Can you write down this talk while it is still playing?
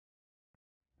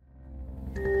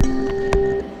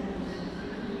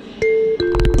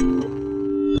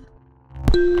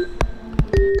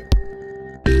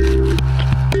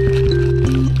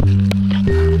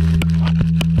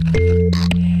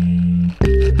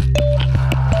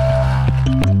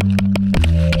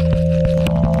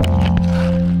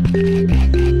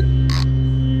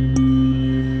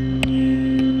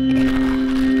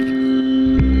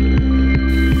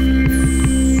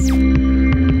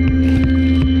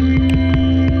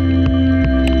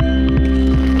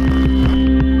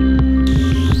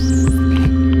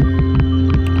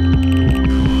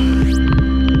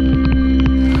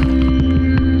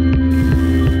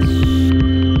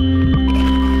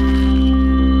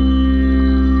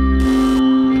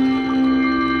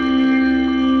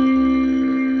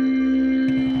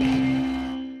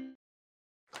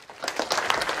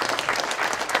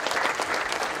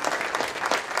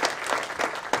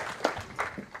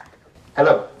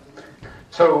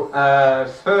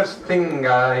First thing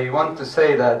I want to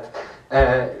say that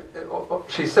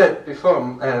she said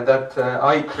before that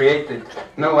I created.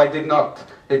 No, I did not.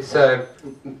 It's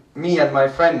me and my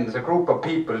friends, a group of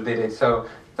people did it. So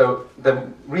the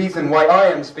reason why I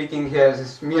am speaking here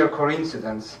is mere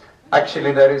coincidence.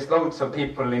 Actually, there is loads of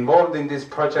people involved in these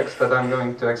projects that I'm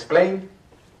going to explain,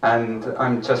 and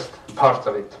I'm just part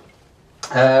of it.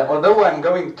 Although I'm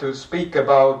going to speak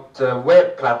about the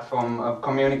web platform of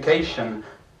communication,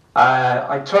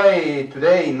 I try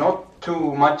today not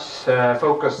too much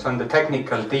focus on the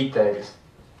technical details.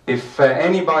 If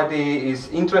anybody is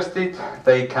interested,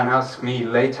 they can ask me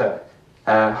later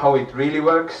how it really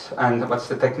works and what's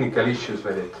the technical issues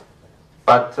with it.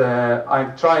 But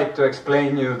I've tried to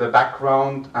explain you the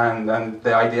background and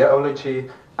the ideology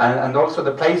and also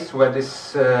the place where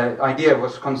this idea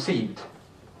was conceived.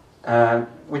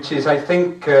 Which is, I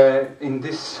think, in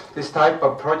this type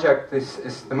of project, this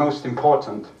is the most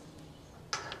important.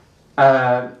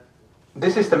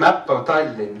 This is the map of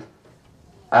Tallinn.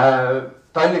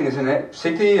 Tallinn is a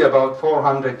city about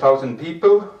 400,000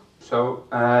 people. So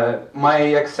my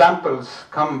examples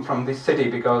come from this city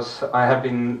because I have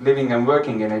been living and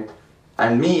working in it.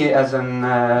 And me as an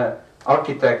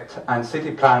architect and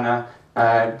city planner,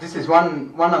 this is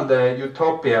one of the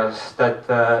utopias that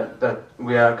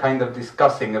we are kind of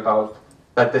discussing about,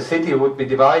 that the city would be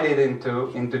divided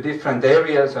into different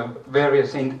areas of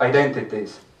various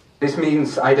identities. This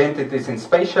means identities in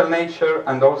spatial nature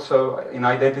and also in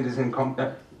identities in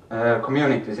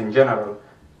communities in general.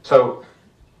 So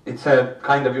it's a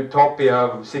kind of utopia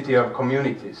of city of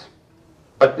communities.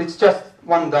 But it's just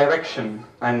one direction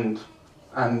and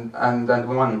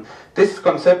one. This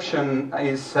conception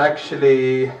is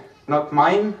actually not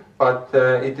mine, but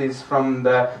it is from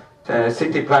the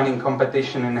city planning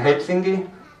competition in Helsinki.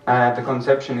 The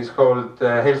conception is called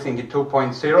Helsinki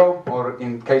 2.0, or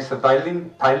in case of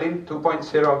Tallinn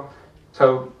 2.0.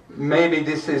 So maybe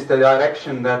this is the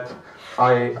direction that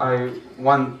I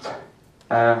want,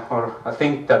 or I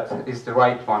think that is the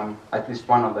right one, at least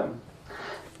one of them.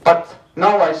 But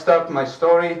now I start my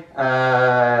story.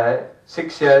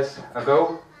 6 years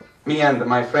ago, me and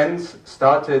my friends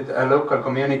started a local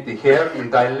community here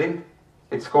in Tallinn.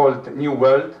 It's called New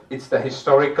World. It's the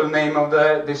historical name of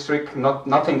the district,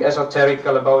 nothing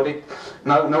esoterical about it,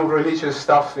 no religious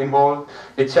stuff involved.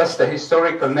 It's just the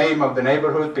historical name of the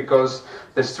neighborhood because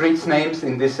the streets names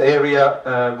in this area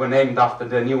were named after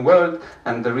the New World,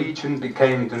 and the region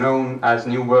became known as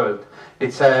New World.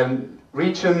 It's a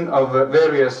region of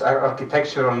various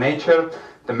architectural nature.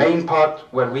 The main part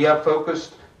where we are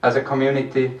focused as a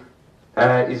community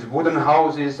is wooden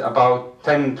houses, about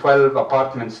 10-12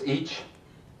 apartments each.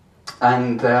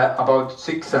 And about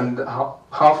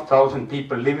 6,500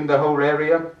 people live in the whole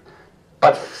area.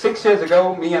 But 6 years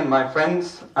ago, me and my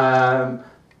friends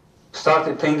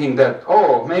started thinking that,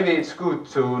 oh, maybe it's good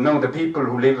to know the people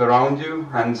who live around you,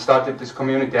 and started this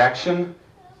community action.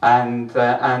 And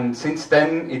since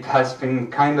then, it has been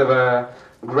kind of a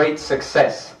great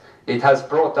success. It has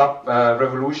brought up a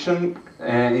revolution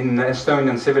in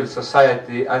Estonian civil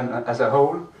society as a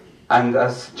whole, and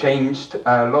has changed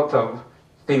a lot of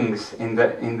things in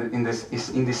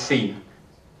this scene.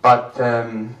 But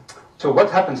so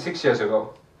what happened 6 years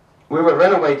ago? We were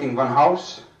renovating one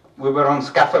house. We were on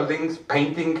scaffoldings,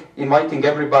 painting, inviting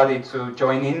everybody to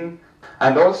join in,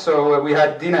 and also we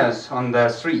had dinners on the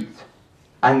street.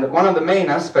 And one of the main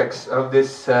aspects of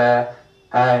this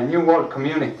New World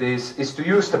communities is to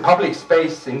use the public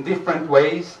space in different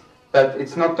ways. That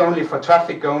it's not only for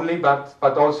traffic only, but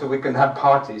also we can have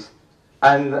parties.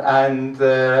 And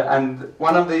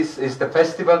one of these is the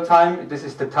festival time. This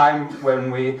is the time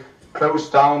when we close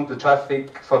down the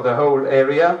traffic for the whole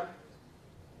area.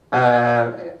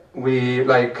 We,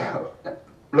 like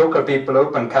local people,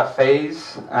 open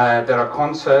cafes. There are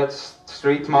concerts,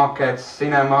 street markets,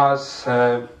 cinemas,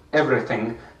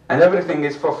 everything, and everything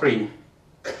is for free,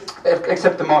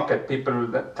 except the market. People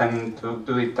tend to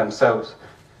do it themselves.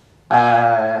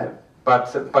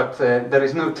 But there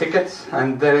is no tickets,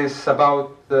 and there is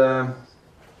about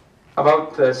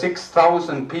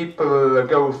 6,000 people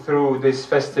go through this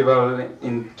festival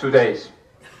in 2 days.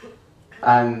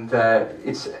 And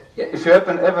it's, if you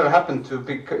ever happen to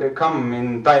come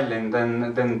in Tallinn,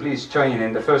 then please join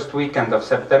in the first weekend of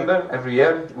September every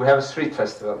year. We have a street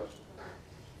festival.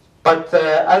 But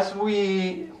as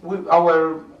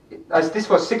this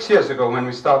was 6 years ago when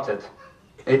we started,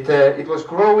 it was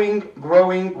growing.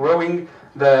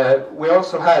 We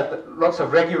also had lots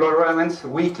of regular events,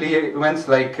 weekly events,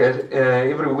 like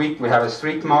every week we have a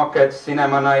street market,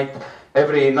 cinema night.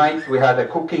 Every night we had a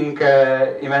cooking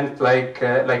event,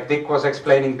 like Dick was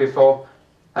explaining before.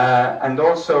 and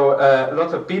also a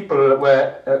lot of people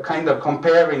were kind of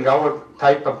comparing our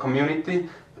type of community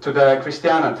to the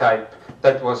Christiana type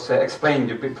that was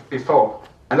explained before.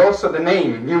 And also the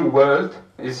name New World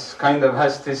is kind of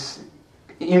has this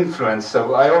influence.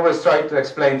 So I always try to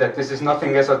explain that this is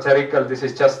nothing esoterical, this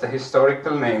is just a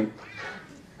historical name.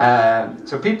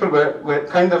 So people were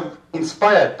kind of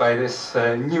inspired by this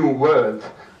new world,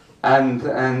 and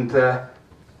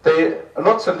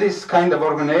lots of these kind of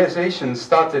organizations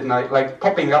started like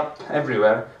popping up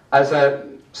everywhere as a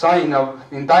sign of,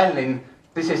 in Tallinn,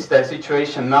 this is the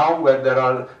situation now where there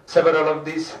are several of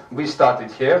these. We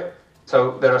started here,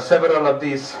 so there are several of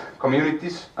these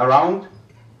communities around,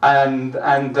 and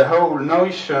the whole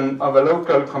notion of a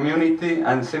local community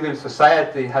and civil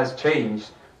society has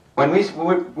changed. When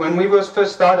we was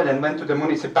first started and went to the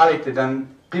municipality,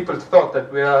 then people thought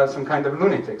that we are some kind of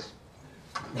lunatics.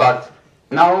 But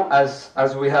now,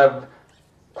 as we have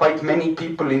quite many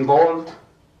people involved,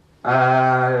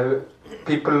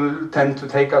 people tend to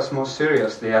take us more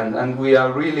seriously, and we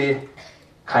are really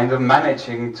kind of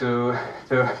managing to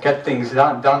get things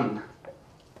done.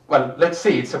 Well, let's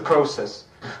see, it's a process.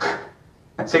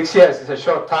 6 years is a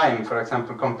short time, for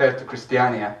example, compared to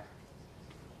Christiania.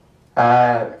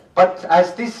 But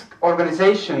as these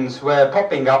organizations were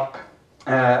popping up,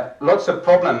 lots of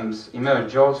problems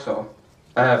emerge also.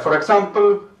 For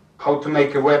example, how to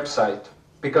make a website,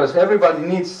 because everybody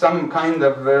needs some kind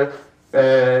of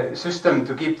system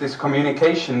to keep this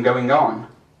communication going on.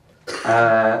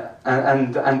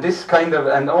 And this kind of,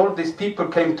 and all these people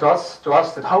came to us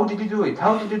that, how did you do it?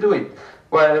 How did you do it?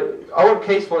 Well, our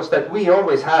case was that we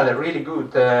always had a really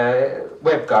good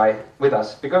web guy with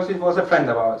us, because it was a friend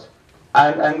of ours.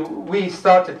 And we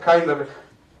started kind of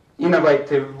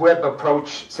innovative web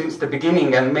approach since the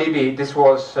beginning, and maybe this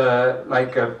was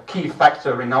like a key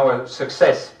factor in our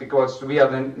success, because we are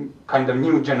the kind of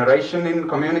new generation in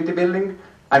community building,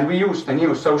 and we use the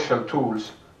new social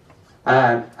tools.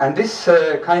 And this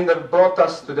kind of brought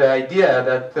us to the idea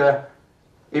that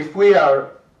if we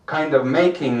are kind of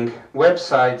making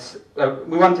websites,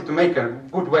 we wanted to make a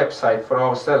good website for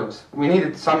ourselves. We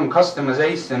needed some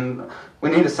customization, we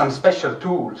needed some special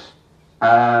tools.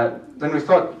 Then we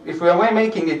thought, if we are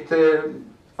making it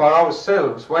for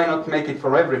ourselves, why not make it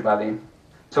for everybody?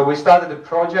 So we started a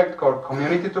project called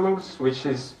Community Tools, which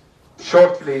is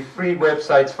shortly free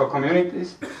websites for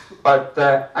communities, but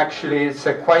actually it's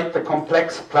quite a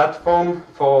complex platform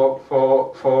for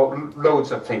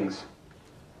loads of things.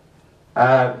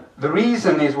 The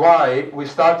reason is why we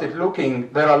started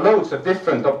looking, there are loads of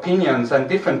different opinions and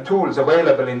different tools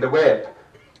available in the web.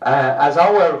 As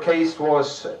our case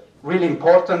was really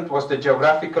important, was the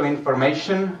geographical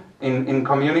information in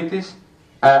communities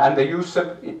and the use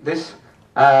of this.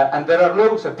 And there are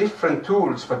loads of different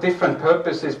tools for different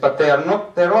purposes, but they are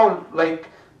not, they're all like,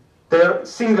 they're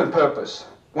single purpose.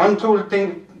 One tool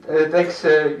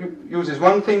uses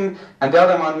one thing, and the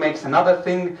other one makes another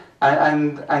thing,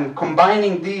 and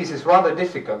combining these is rather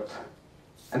difficult.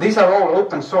 And these are all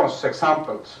open source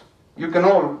examples. You can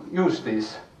all use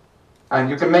these, and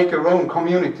you can make your own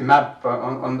community map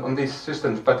on these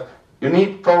systems, but you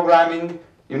need programming,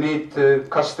 you need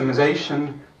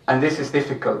customization, and this is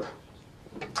difficult.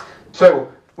 So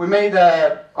we made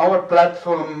our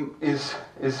platform is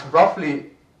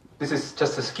roughly, this is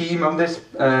just a scheme of this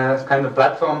kind of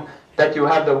platform, that you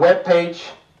have the web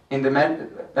page in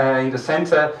the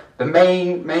center, the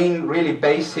main really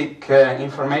basic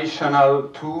informational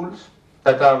tools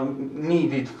that are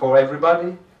needed for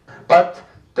everybody. But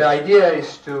the idea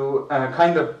is to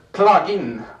kind of plug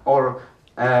in or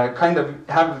kind of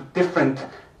have different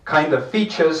kind of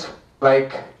features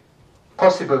like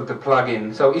possible to plug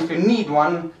in. So if you need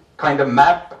one kind of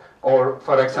map, or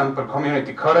for example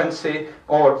community currency,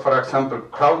 or for example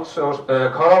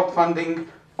crowdfunding,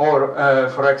 or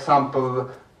for example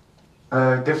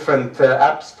different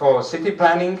apps for city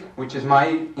planning, which is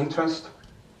my interest,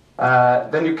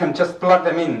 then you can just plug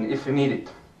them in if you need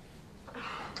it.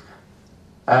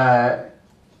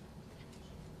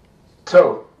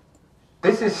 So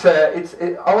this is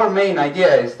our main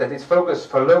idea is that it's focused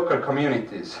for local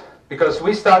communities, because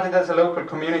we started as a local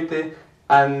community,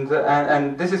 and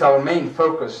this is our main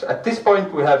focus. At this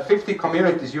point we have 50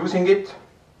 communities using it,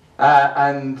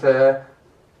 and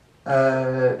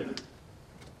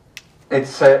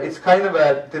it's kind of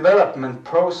a development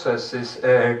process, is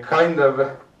kind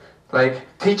of like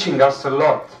teaching us a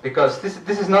lot, because this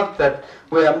is not that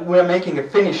we are making a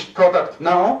finished product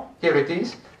now, here it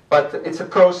is, but it's a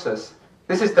process.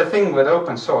 This is the thing with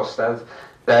open source,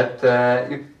 that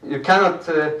you cannot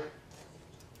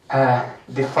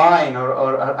define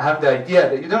or have the idea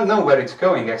that you don't know where it's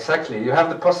going exactly. You have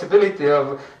the possibility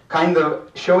of kind of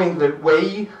showing the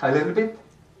way a little bit,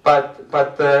 but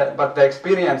the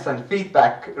experience and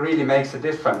feedback really makes a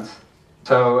difference.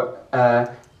 So,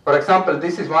 for example,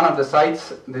 this is one of the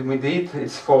sites that we did.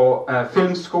 It's for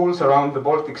film schools around the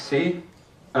Baltic Sea.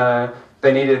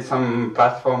 They needed some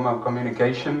platform of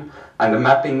communication and a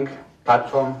mapping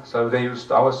platform, so they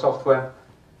used our software.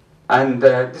 And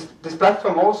this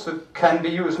platform also can be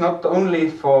used not only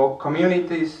for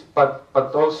communities, but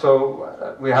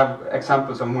also we have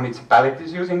examples of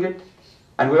municipalities using it.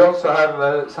 And we also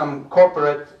have some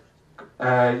corporate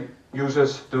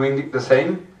users doing the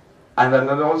same, and then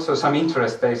also some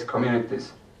interest-based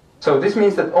communities. So this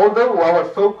means that although our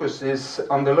focus is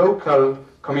on the local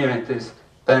communities,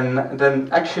 then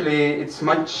actually it's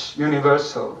much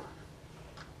universal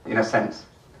in a sense.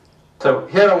 So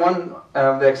here are one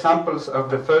of the examples of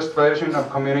the first version of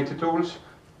community tools.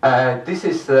 This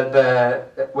is the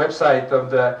website of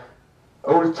the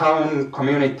Old Town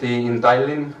community in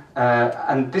Tallinn.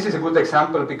 And this is a good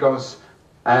example because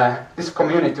this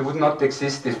community would not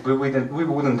exist if we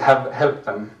wouldn't have helped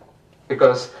them.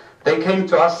 Because they came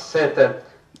to us, said that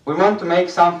we want to make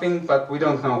something, but we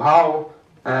don't know how.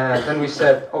 Then we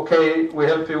said, okay, we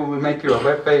help you, we'll make you a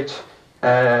web page.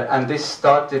 And this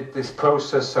started this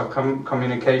process of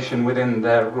communication within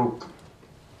their group.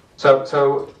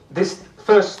 So these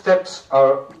first steps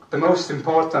are the most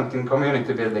important in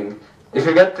community building. If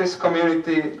you get this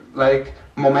community like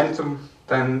momentum,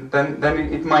 then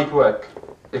it might work.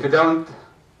 If you don't,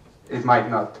 it might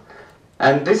not.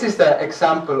 And this is the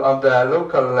example of the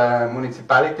local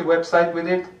municipality website we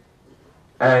did.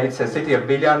 It's a city of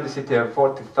Viljandi, the city of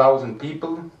 40,000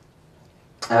 people,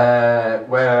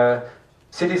 where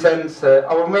citizens,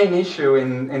 our main issue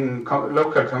in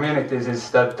local communities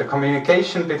is that the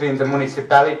communication between the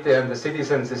municipality and the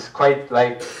citizens is quite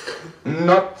like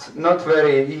not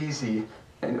very easy.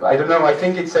 And I don't know, I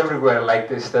think it's everywhere like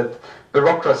this, that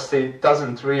bureaucracy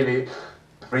doesn't really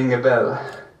ring a bell.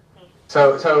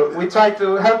 So we try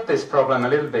to help this problem a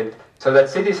little bit, so that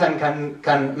citizens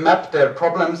can map their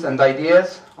problems and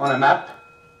ideas on a map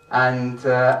and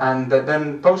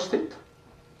then post it.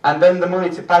 And then the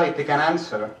municipality can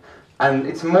answer. And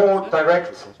it's a more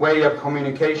direct way of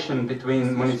communication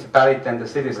between municipality and the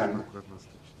citizen.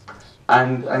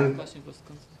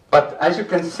 But as you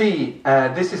can see,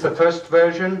 this is the first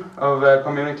version of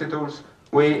community tools.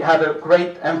 We had a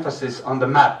great emphasis on the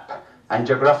map and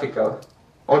geographical.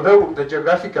 Although the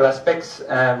geographical aspects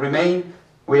remain,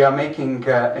 we are making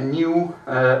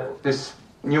this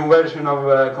new version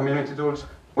of community tools,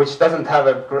 which doesn't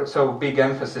have so big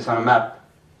emphasis on a map.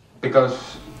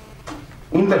 Because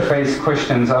interface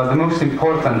questions are the most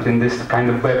important in this kind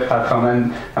of web platform,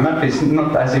 and a map is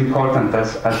not as important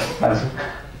as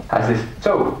this.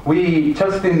 So we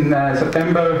just in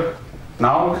September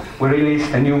now we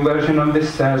released a new version of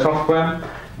this software,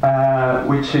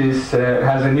 which has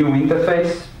a new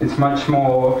interface. It's much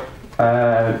more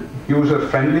user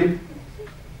friendly,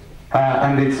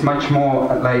 and it's much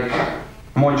more like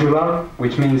modular,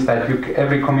 which means that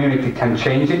every community can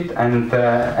change it and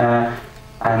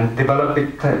develop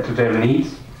it to their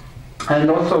needs.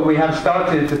 And also we have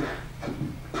started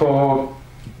for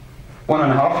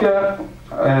 1.5 years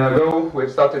ago,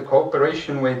 we've started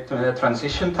cooperation with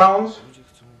Transition Towns,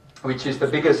 which is the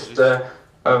biggest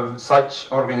of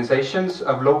such organizations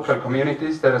of local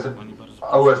communities. There is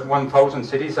over 1,000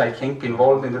 cities, I think,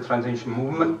 involved in the transition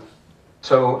movement.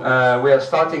 So we are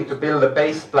starting to build a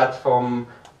base platform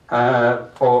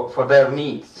for their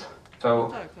needs.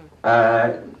 So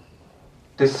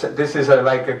this is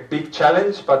like a big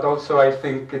challenge, but also I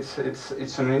think it's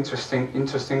an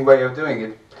interesting way of doing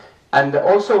it. And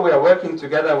also we are working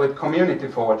together with Community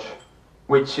Forge,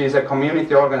 which is a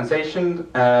community organization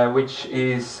which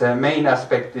is main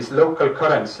aspect is local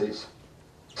currencies.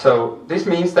 So this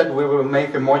means that we will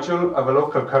make a module of a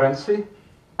local currency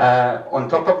on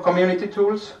top of community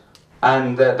tools,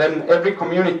 and then every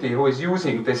community who is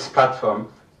using this platform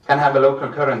can have a local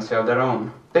currency of their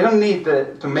own. They don't need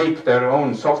to make their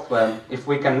own software if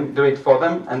we can do it for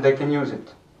them and they can use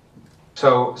it.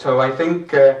 So I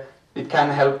think it can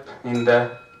help in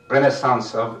the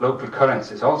renaissance of local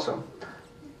currencies also.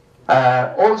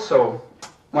 Also,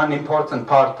 one important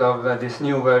part of this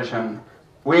new version,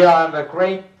 we have a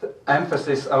great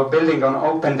emphasis of building on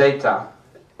open data.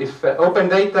 If open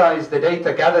data is the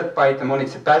data gathered by the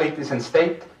municipalities and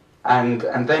state and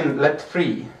then let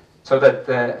free, so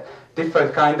that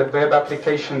different kind of web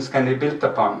applications can be built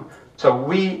upon. So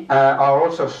we are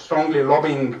also strongly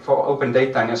lobbying for open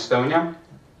data in Estonia,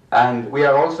 and we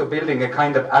are also building a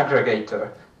kind of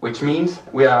aggregator which means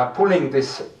we are pulling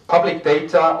this public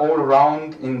data all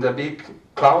around in the big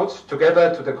clouds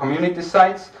together to the community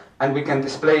sites, and we can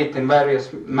display it in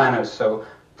various manners. So,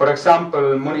 for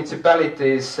example,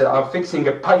 municipalities are fixing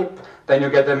a pipe, then you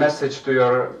get a message to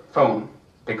your phone,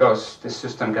 because this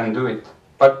system can do it.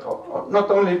 But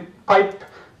not only pipe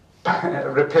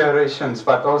reparations,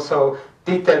 but also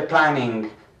detailed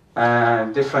planning,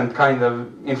 different kind of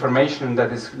information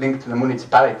that is linked to the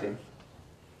municipality.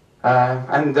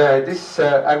 This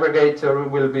aggregator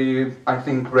will be, I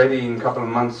think, ready in a couple of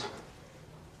months.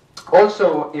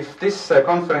 Also, if this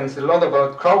conference is a lot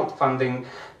about crowdfunding,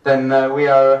 then we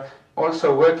are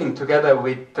also working together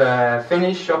with a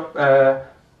Finnish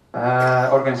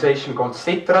organization called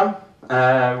Sitra,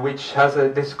 which has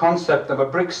this concept of a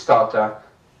brick starter.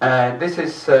 This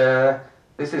is a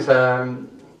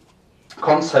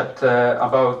concept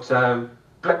about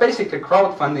basically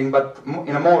crowdfunding, but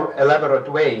in a more elaborate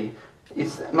way.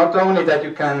 It's not only that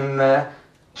you can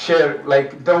share,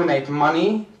 like donate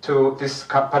money to this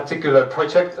particular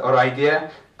project or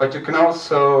idea, but you can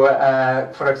also,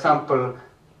 for example,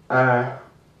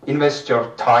 invest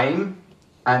your time,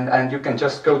 and you can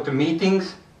just go to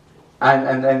meetings,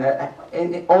 and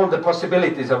all the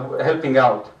possibilities of helping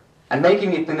out, and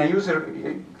making it in a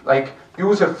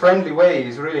user-friendly way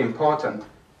is really important.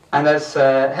 And as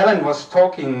Helen was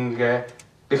talking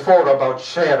before about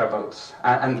shareables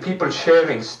and people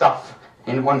sharing stuff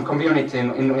in one community,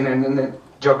 in a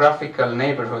geographical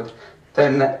neighborhood,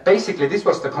 then basically this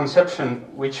was the conception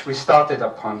which we started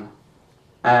upon.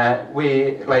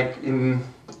 We, like in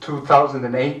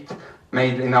 2008,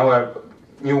 made in our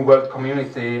New World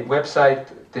Community website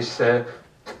this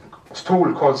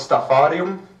tool called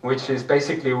Staffarium, which is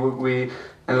basically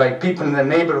like people in the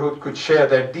neighborhood could share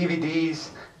their DVDs,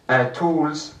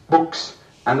 tools, books,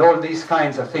 and all these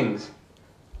kinds of things.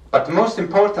 But the most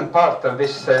important part of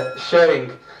this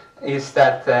sharing is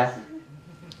that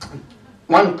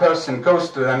one person goes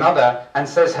to another and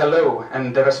says hello,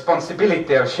 and the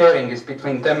responsibility of sharing is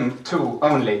between them two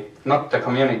only, not the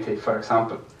community, for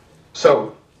example.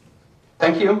 So,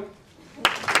 thank you.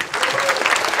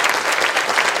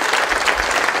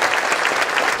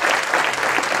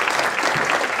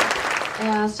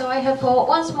 So I have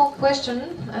one small question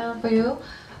for you.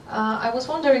 I was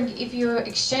wondering if you're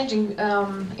exchanging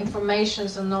information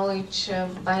and knowledge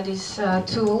by this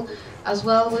tool as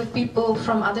well with people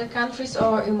from other countries,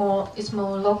 or it's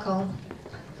more local?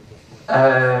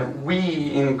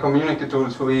 We in Community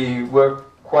Tools, we work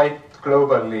quite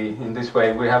globally in this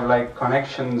way. We have like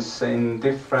connections in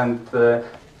different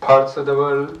parts of the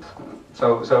world.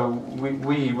 So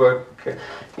we work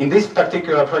in this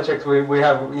particular project. We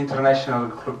have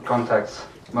international contacts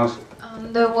mostly.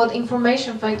 What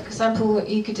information, for example,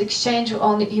 you could exchange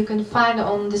on, you can find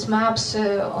on these maps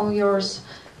on yours?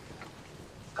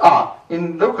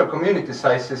 In local community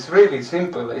sites, it's really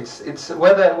simple. It's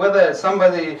whether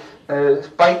somebody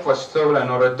bike was stolen,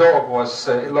 or a dog was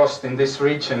lost in this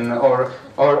region, or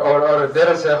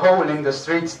there is a hole in the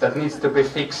streets that needs to be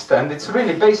fixed, and it's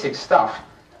really basic stuff.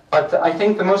 But I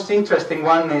think the most interesting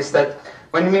one is that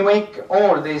when we make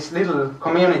all these little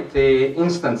community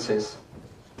instances,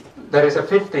 there is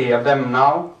 50 of them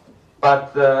now,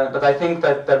 but I think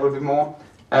that there will be more.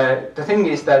 The thing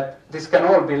is that this can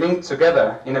all be linked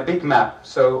together in a big map.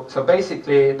 So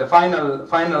basically, the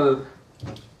final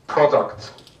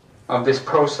product of this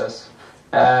process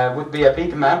would be a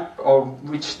big map, or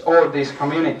which all these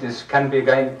communities can be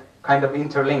kind of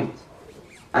interlinked.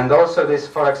 And also this,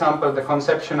 for example, the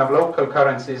conception of local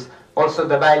currencies, also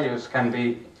the values can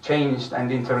be changed and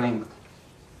interlinked.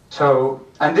 So,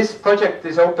 and this project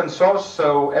is open source,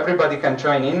 so everybody can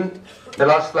join in. The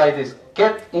last slide is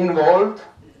get involved.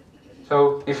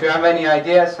 So if you have any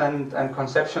ideas and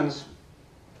conceptions.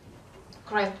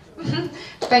 Great.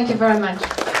 Thank you very much.